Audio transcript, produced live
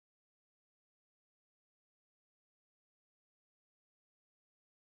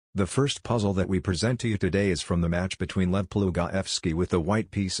The first puzzle that we present to you today is from the match between Lev Plugaevsky with the white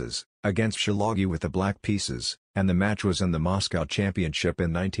pieces, against Shilagi with the black pieces, and the match was in the Moscow Championship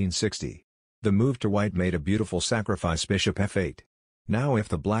in 1960. The move to white made a beautiful sacrifice bishop f8. Now if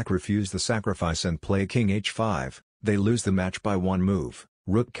the black refuse the sacrifice and play king h5, they lose the match by one move,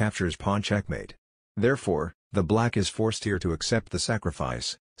 rook captures pawn checkmate. Therefore, the black is forced here to accept the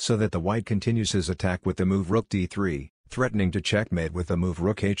sacrifice, so that the white continues his attack with the move rook d3, threatening to checkmate with the move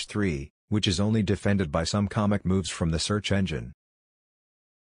rook h3, which is only defended by some comic moves from the search engine.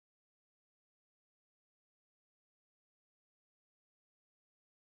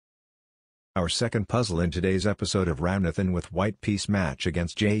 Our second puzzle in today's episode of Ramnathan with white piece match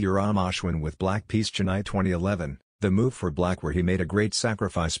against Jairam Ashwin with black piece Chennai 2011, the move for black where he made a great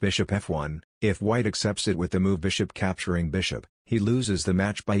sacrifice bishop f1, if white accepts it with the move bishop capturing bishop, he loses the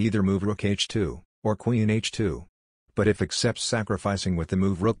match by either move rook h2, or queen h2. But if accepts sacrificing with the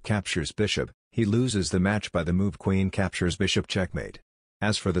move rook captures bishop, he loses the match by the move queen captures bishop checkmate.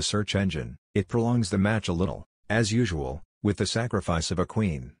 As for the search engine, it prolongs the match a little, as usual, with the sacrifice of a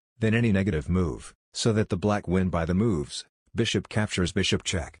queen, then any negative move, so that the black win by the moves, bishop captures bishop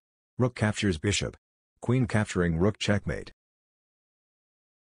check, rook captures bishop, queen capturing rook checkmate.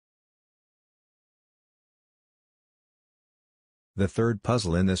 The third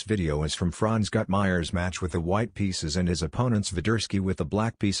puzzle in this video is from Franz Guttmeyer's match with the white pieces and his opponent Swiderski with the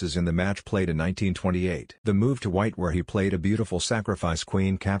black pieces in the match played in 1928. The move to white where he played a beautiful sacrifice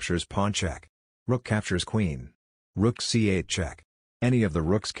queen captures pawn check, rook captures queen, rook c8 check. Any of the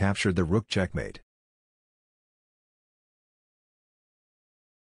rooks captured the rook checkmate.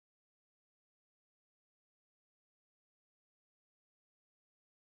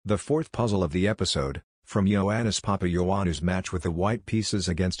 The fourth puzzle of the episode, from Ioannis Papaioannou match with the white pieces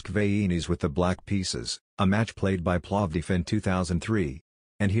against Kvainis with the black pieces, a match played by Plovdiv in 2003.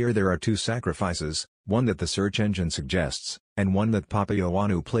 And here there are two sacrifices, one that the search engine suggests, and one that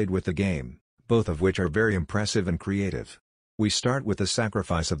Papaioannou played with the game, both of which are very impressive and creative. We start with the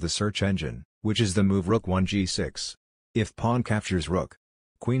sacrifice of the search engine, which is the move rook 1 g6. If pawn captures rook,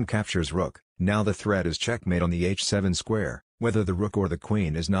 queen captures rook, now the threat is checkmate on the h7 square, whether the rook or the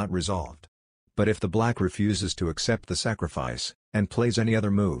queen is not resolved. But if the black refuses to accept the sacrifice, and plays any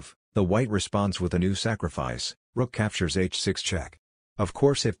other move, the white responds with a new sacrifice, rook captures h6 check. Of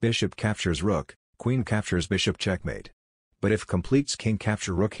course if bishop captures rook, queen captures bishop checkmate. But if completes king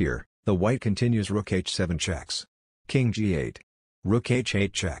capture rook here, the white continues rook h7 checks. King g8. Rook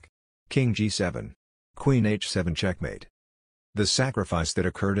h8 check. King g7. Queen h7 checkmate. The sacrifice that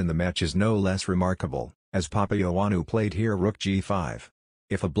occurred in the match is no less remarkable, as Papaioannou played here rook g5.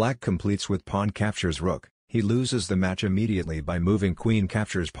 If a black completes with pawn captures rook, he loses the match immediately by moving queen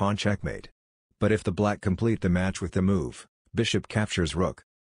captures pawn checkmate. But if the black complete the match with the move, bishop captures rook,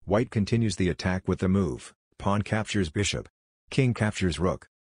 white continues the attack with the move, pawn captures bishop, king captures rook,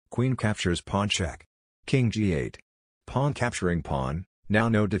 queen captures pawn check, king g8. Pawn capturing pawn, now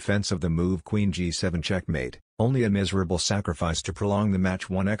no defense of the move queen g7 checkmate, only a miserable sacrifice to prolong the match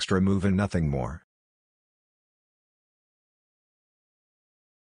one extra move and nothing more.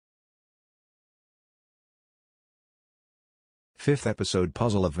 Fifth episode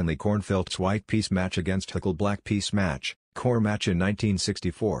puzzle of Vinley Kornfeldt's white piece match against Hickel black piece match, core match in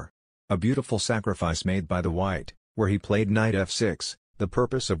 1964. A beautiful sacrifice made by the white, where he played knight f6, the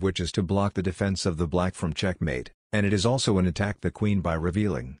purpose of which is to block the defense of the black from checkmate, and it is also an attack the queen by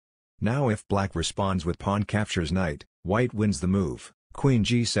revealing. Now if black responds with pawn captures knight, white wins the move, queen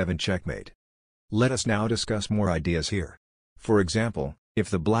g7 checkmate. Let us now discuss more ideas here. For example,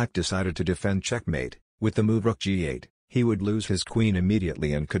 if the black decided to defend checkmate, with the move rook g8, he would lose his queen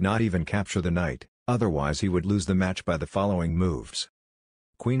immediately and could not even capture the knight, otherwise he would lose the match by the following moves.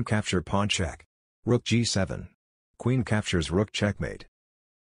 Queen capture pawn check. Rook g7. Queen captures rook checkmate.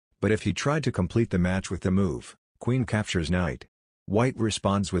 But if he tried to complete the match with the move, queen captures knight, white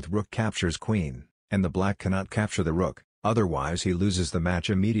responds with rook captures queen, and the black cannot capture the rook, otherwise he loses the match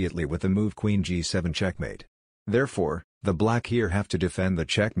immediately with the move queen g7 checkmate. Therefore, the black here have to defend the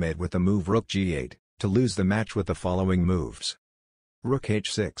checkmate with the move rook g8, to lose the match with the following moves. Rook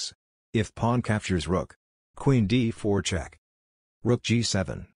h6. If pawn captures rook, queen d4 check. Rook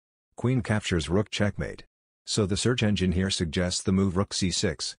g7. Queen captures rook checkmate. So the search engine here suggests the move rook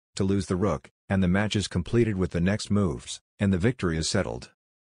c6, to lose the rook, and the match is completed with the next moves, and the victory is settled.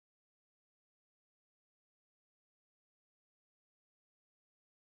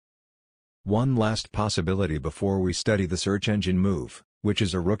 One last possibility before we study the search engine move, which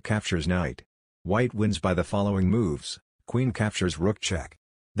is a rook captures knight. White wins by the following moves, queen captures rook check.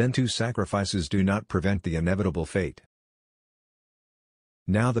 Then two sacrifices do not prevent the inevitable fate.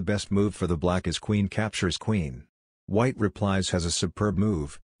 Now the best move for the black is queen captures queen. White replies has a superb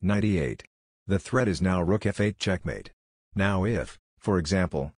move, knight e8. The threat is now rook f8 checkmate. Now if, for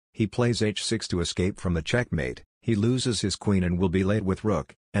example, he plays h6 to escape from the checkmate, he loses his queen and will be late with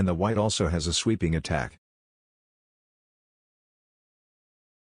rook, and the white also has a sweeping attack.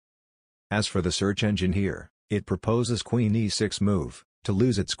 As for the search engine here, it proposes queen e6 move, to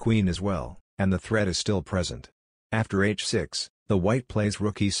lose its queen as well, and the threat is still present. After h6, the white plays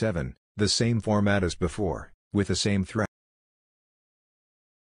rook e7, the same format as before, with the same threat.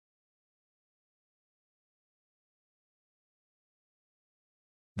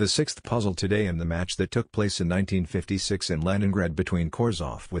 The sixth puzzle today in the match that took place in 1956 in Leningrad between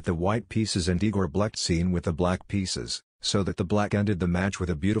Korzov with the white pieces and Igor Blechtsin with the black pieces, so that the black ended the match with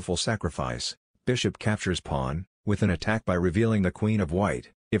a beautiful sacrifice. Bishop captures pawn, with an attack by revealing the queen of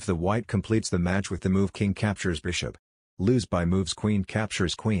white. If the white completes the match with the move king captures bishop. Lose by moves queen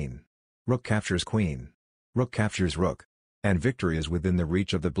captures queen. Rook captures queen. Rook captures rook. And victory is within the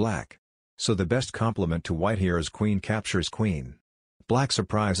reach of the black. So the best complement to white here is queen captures queen. Black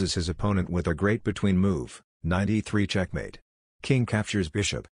surprises his opponent with a great between move, knight e3 checkmate. King captures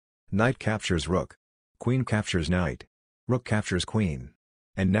bishop. Knight captures rook. Queen captures knight. Rook captures queen.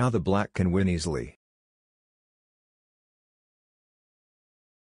 And now the black can win easily.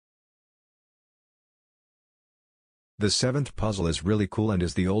 The seventh puzzle is really cool and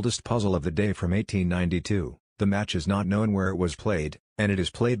is the oldest puzzle of the day from 1892. The match is not known where it was played, and it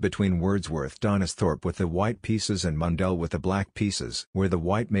is played between Wordsworth Donisthorpe with the white pieces and Mundell with the black pieces. Where the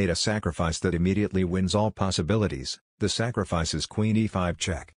white made a sacrifice that immediately wins all possibilities, the sacrifice is queen e5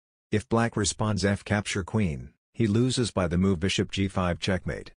 check. If black responds f capture queen, he loses by the move bishop g5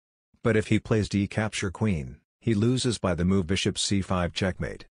 checkmate. But if he plays d capture queen, he loses by the move bishop c5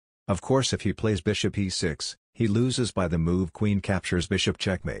 checkmate. Of course if he plays bishop e6, he loses by the move queen captures bishop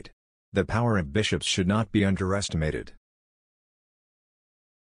checkmate. The power of bishops should not be underestimated.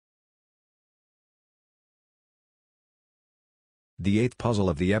 The eighth puzzle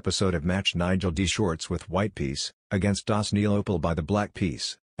of the episode of match Nigel D. Shorts with white piece, against Das Opel by the black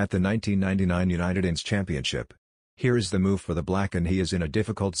piece, at the 1999 United Inns Championship. Here is the move for the black and he is in a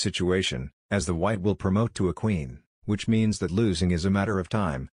difficult situation, as the white will promote to a queen, which means that losing is a matter of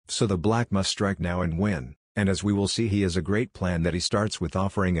time, so the black must strike now and win. And as we will see he has a great plan that he starts with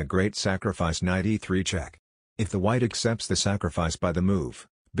offering a great sacrifice knight e3 check. If the white accepts the sacrifice by the move,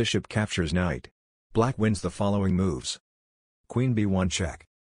 bishop captures knight. Black wins the following moves. Queen b1 check.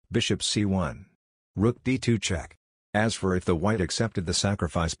 Bishop c1. Rook d2 check. As for if the white accepted the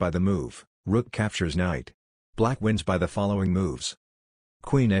sacrifice by the move, rook captures knight. Black wins by the following moves.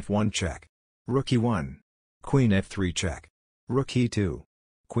 Queen f1 check. Rook e1. Queen f3 check. Rook e2.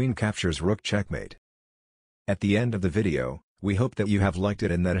 Queen captures rook checkmate. At the end of the video, we hope that you have liked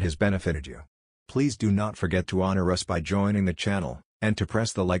it and that it has benefited you. Please do not forget to honor us by joining the channel, and to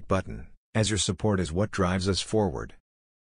press the like button, as your support is what drives us forward.